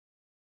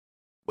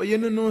But you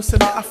know, so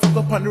me I fuck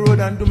up on the road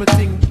and do my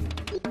thing.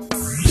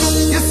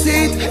 You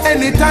see it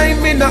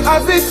anytime me no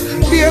have it.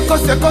 Fear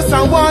cause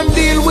I want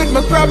deal with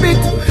my rabbit.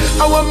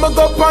 I want me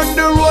go on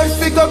the road,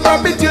 figure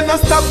rabbit. You not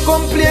stop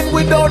complain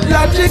without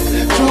logic.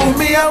 Through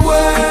me I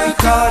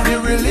work all the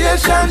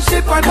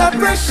relationship under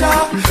pressure.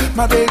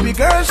 My baby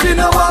girl, she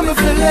know want me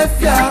feel left,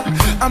 yeah.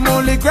 I'm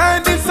only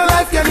grinding so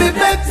life can be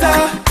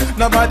better.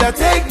 Nobody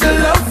take the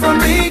love from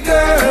me,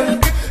 girl.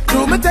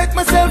 Do me take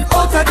myself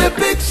out of the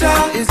picture.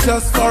 It's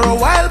just for a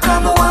while,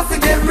 come I want to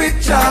get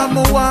richer. I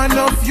want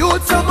enough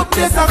youth, so my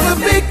place I'm a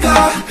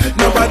bigger.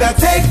 Nobody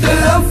take the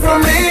love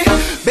from me.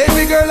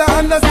 Baby girl,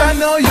 I understand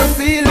how you're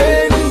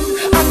feeling.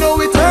 I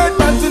know it hurt,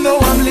 but you know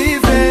I'm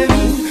leaving.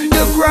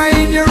 You cry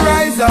in your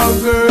eyes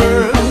out,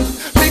 girl,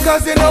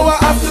 because you know I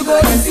have to go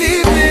this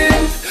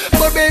evening.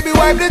 But baby,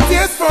 wipe the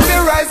tears from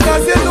your eyes,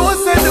 cause you know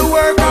send the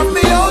work of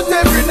me out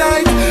every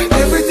night.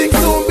 Everything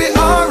soon be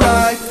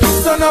alright,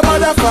 so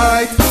nobody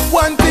fight.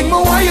 One thing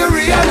more why you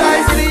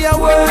realize me I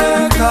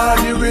work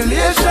hard, the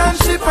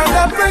relationship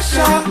under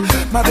pressure.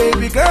 My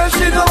baby girl,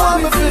 she don't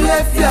want me to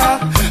left, yeah.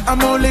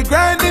 I'm only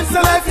grinding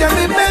so life can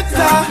be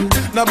better.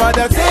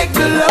 Nobody take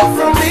the love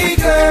from me,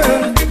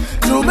 girl.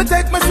 Do me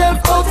take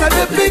myself out of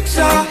the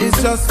picture. It's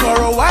just for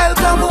a while,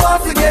 come I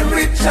want to get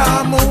richer.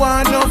 I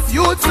want enough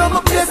youth, so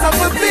my place I'm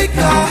a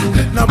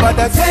bigger.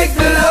 Nobody take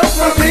the love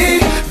from me.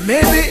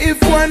 Maybe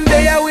if one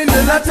day I win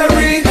the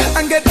lottery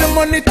and get the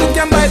money to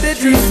can buy the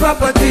dream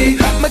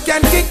property, I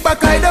can kick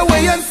back either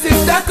way and sip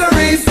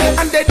daiquiris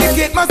and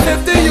dedicate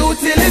myself to you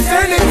till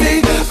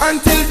eternity.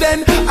 Until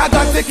then, I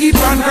got to keep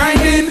on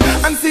grinding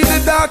and see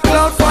the dark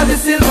cloud for the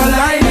silver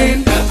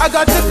lining. I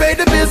got to pay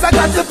the bills, I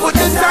got to put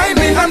the time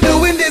in. I'm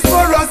doing this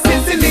for us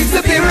since it needs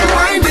to be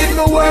reminded.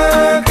 My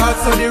work out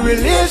so the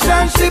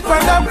relationship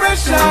under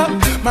pressure.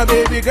 My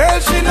baby girl,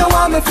 she know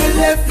want me feel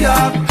left,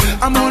 yeah.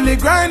 I'm only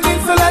grinding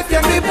so life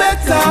can be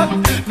better.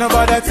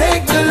 Nobody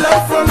take the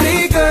love from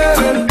me,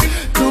 girl.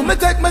 Do me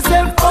take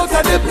myself out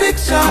of the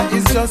picture.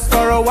 It's just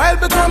for a while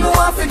because I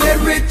want to get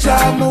richer.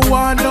 I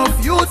want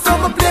enough youth so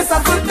my place I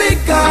feel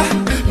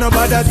bigger.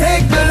 Nobody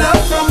take the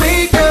love from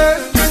me, girl.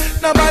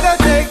 Nobody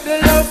take the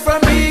love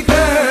from me,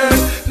 girl.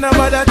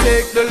 Nobody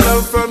take the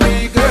love from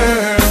me,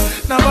 girl.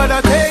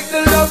 Nobody take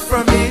the love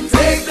from me.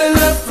 Take the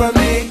love from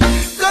me.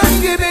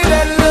 Come give me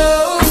that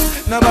love.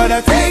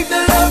 Nobody take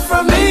the love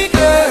from me,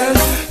 girl.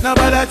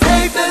 Nobody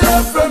take the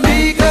love from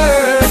me,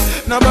 girl.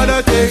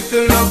 Nobody take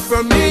the love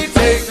from me.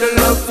 Take the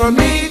love from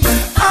me.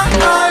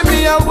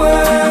 I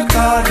work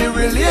hard, the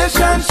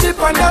relationship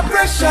under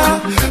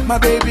pressure. My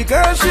baby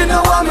girl, she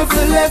know want me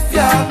to left,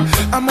 yeah.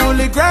 I'm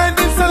only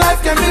grinding so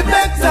life can be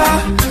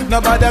better.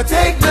 Nobody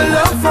take the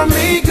love from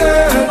me,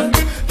 girl.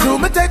 Do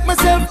me take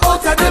myself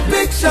out of the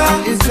picture.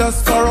 It's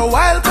just for a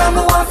while, come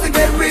I want to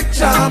get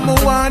richer. I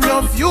want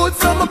enough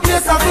youth, so my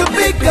place I feel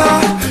bigger.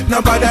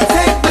 Nobody